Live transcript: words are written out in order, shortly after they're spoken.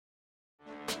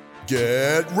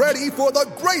Get ready for the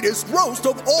greatest roast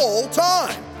of all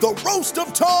time, the Roast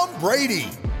of Tom Brady,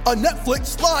 a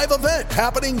Netflix live event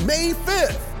happening May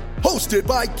 5th. Hosted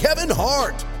by Kevin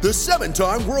Hart, the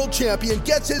 7-time world champion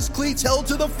gets his cleats held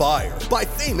to the fire by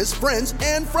famous friends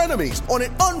and frenemies on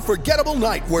an unforgettable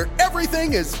night where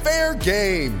everything is fair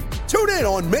game. Tune in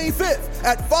on May 5th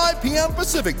at 5 p.m.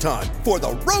 Pacific time for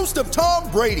the Roast of Tom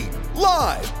Brady,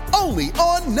 live only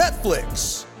on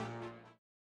Netflix.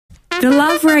 The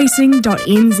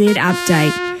LOVERACING.NZ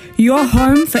update, your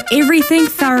home for everything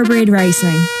thoroughbred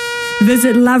racing.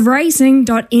 Visit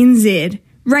LOVERACING.NZ,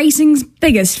 racing's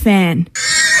biggest fan.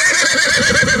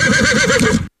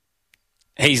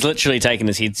 He's literally taken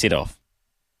his headset off.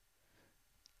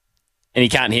 And he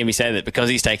can't hear me say that because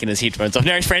he's taken his headphones off.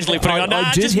 Now he's frantically putting on.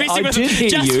 I did hear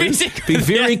you. Be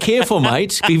very careful,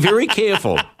 mate. Be very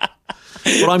careful.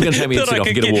 Well, I'm going to take my headset off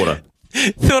and get a water.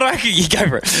 Thought I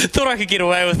could get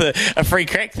away with a free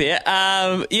crack there.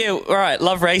 Yeah, all right.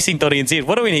 LOVERACING.NZ.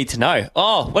 What do we need to know?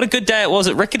 Oh, what a good day it was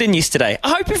at Riccarton yesterday. I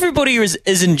hope everybody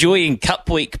is enjoying Cup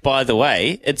Week, by the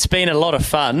way. It's been a lot of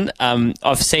fun.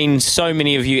 I've seen so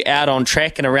many of you out on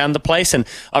track and around the place, and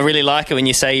I really like it when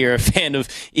you say you're a fan of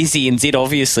SENZ,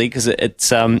 obviously, because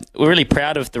it's we're really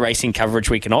proud of the racing coverage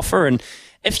we can offer. And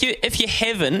if you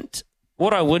haven't,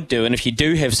 what I would do, and if you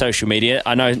do have social media,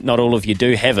 I know not all of you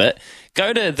do have it,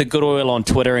 go to The Good Oil on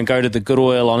Twitter and go to The Good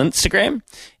Oil on Instagram.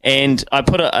 And I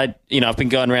put I've been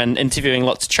going around interviewing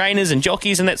lots of trainers and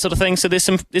jockeys and that sort of thing. So there's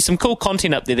some cool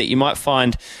content up there that you might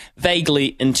find vaguely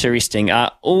interesting.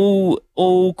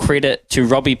 All credit to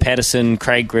Robbie Patterson,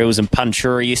 Craig Grills and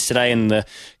Punchura yesterday in the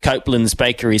Copeland's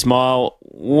Bakeries Mile.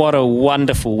 What a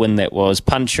wonderful win that was.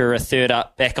 Punchura third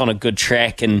up, back on a good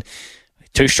track, and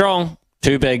too strong,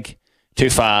 too big, too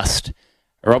fast.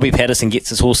 Robbie Patterson gets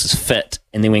his horses fit,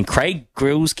 and then when Craig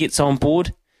Grills gets on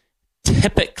board,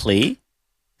 typically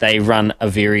they run a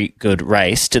very good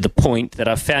race, to the point that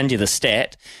I've found you the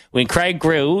stat. When Craig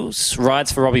Grills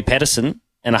rides for Robbie Patterson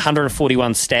in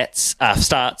 141 starts,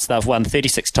 they've won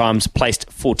 36 times, placed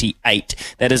 48.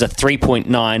 That is a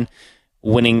 3.9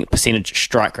 winning percentage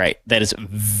strike rate. That is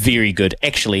very good.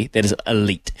 Actually, that is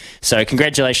elite. So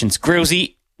congratulations,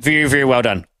 Grillsy. Very, very well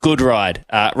done. Good ride.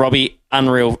 Robbie,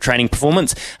 unreal training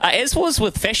performance. As was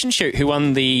with Fashion Shoot, who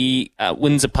won the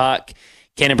Windsor Park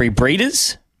Canterbury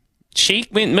Breeders. She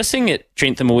went missing at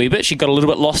Trentham a wee bit. She got a little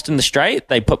bit lost in the straight.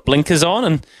 They put blinkers on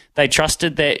and they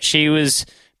trusted that she was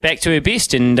back to her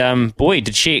best. And boy,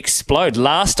 did she explode.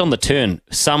 Last on the turn,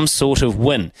 some sort of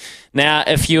win. Now,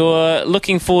 if you're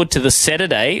looking forward to the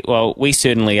Saturday, well, we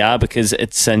certainly are, because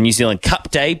it's a New Zealand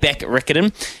Cup Day back at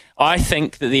Riccarton. I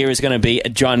think that there is going to be a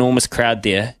ginormous crowd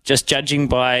there. Just judging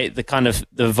by the kind of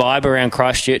the vibe around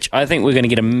Christchurch, I think we're going to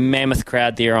get a mammoth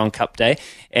crowd there on Cup Day.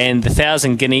 And the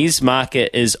 1,000 guineas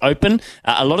market is open.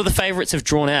 A lot of the favourites have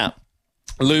drawn out.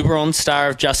 Luberon, Star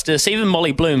of Justice, even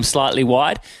Molly Bloom slightly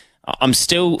wide. I'm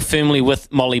still firmly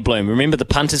with Molly Bloom. Remember, the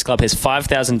Punters Club has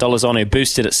 $5,000 on her,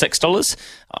 boosted at $6.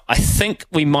 I think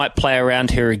we might play around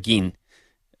her again.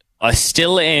 I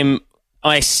still am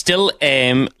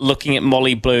looking at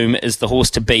Molly Bloom as the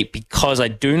horse to beat, because I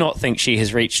do not think she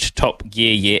has reached top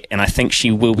gear yet, and I think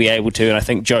she will be able to, and I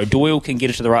think Joe Doyle can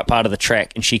get her to the right part of the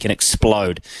track and she can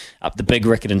explode up the big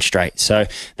Riccarton Straight. So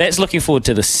that's looking forward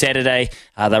to the Saturday.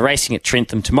 They're racing at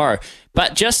Trentham tomorrow.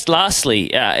 But just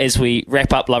lastly, as we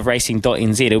wrap up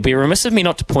LOVERACING.NZ, it would be remiss of me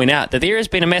not to point out that there has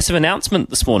been a massive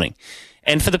announcement this morning.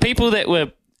 And for the people that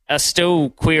are still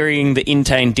querying the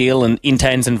Entain deal and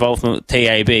Entain's involvement with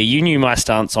TAB, you knew my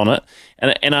stance on it.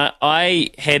 And I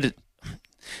had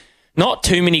not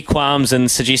too many qualms in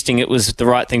suggesting it was the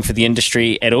right thing for the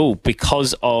industry at all,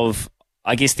 because of,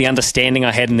 I guess, the understanding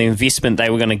I had in the investment they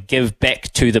were going to give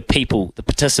back to the people, the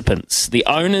participants, the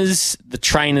owners, the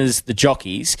trainers, the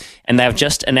jockeys, and they've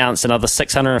just announced another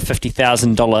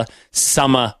 $650,000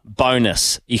 summer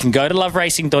bonus. You can go to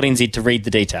loveracing.nz to read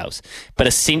the details. But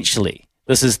essentially,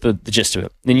 this is the gist of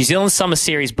it. The New Zealand Summer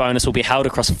Series bonus will be held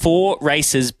across 4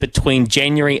 races between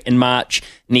January and March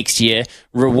next year,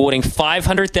 rewarding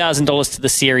 $500,000 to the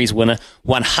series winner,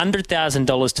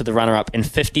 $100,000 to the runner-up, and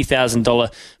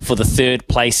 $50,000 for the third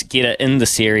place getter in the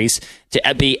series.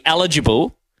 To be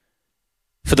eligible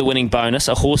for the winning bonus,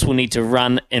 a horse will need to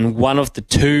run in one of the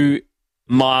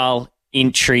 2-mile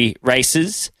entry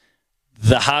races,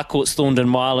 the Harcourt's Thorndon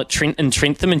Mile in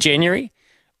Trentham in January,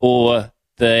 or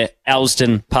the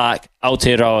Elsdon Park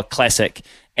Aotearoa Classic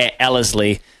at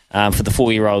Ellerslie for the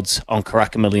 4-year-olds on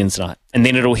Karaka Millions night. And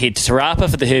then it'll head to Te Rapa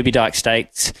for the Herbie Dyke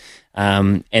Stakes,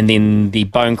 and then the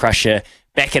Bone Crusher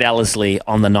back at Ellerslie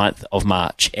on the 9th of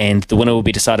March. And the winner will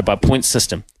be decided by points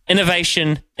system.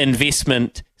 Innovation,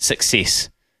 investment, success.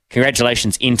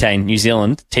 Congratulations, Entain, New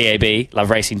Zealand, TAB,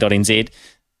 LOVERACING.NZ.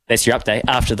 That's your update.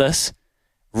 After this,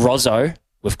 Rozzo,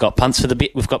 we've got punts for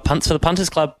the Punters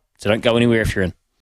Club, so don't go anywhere if you're in.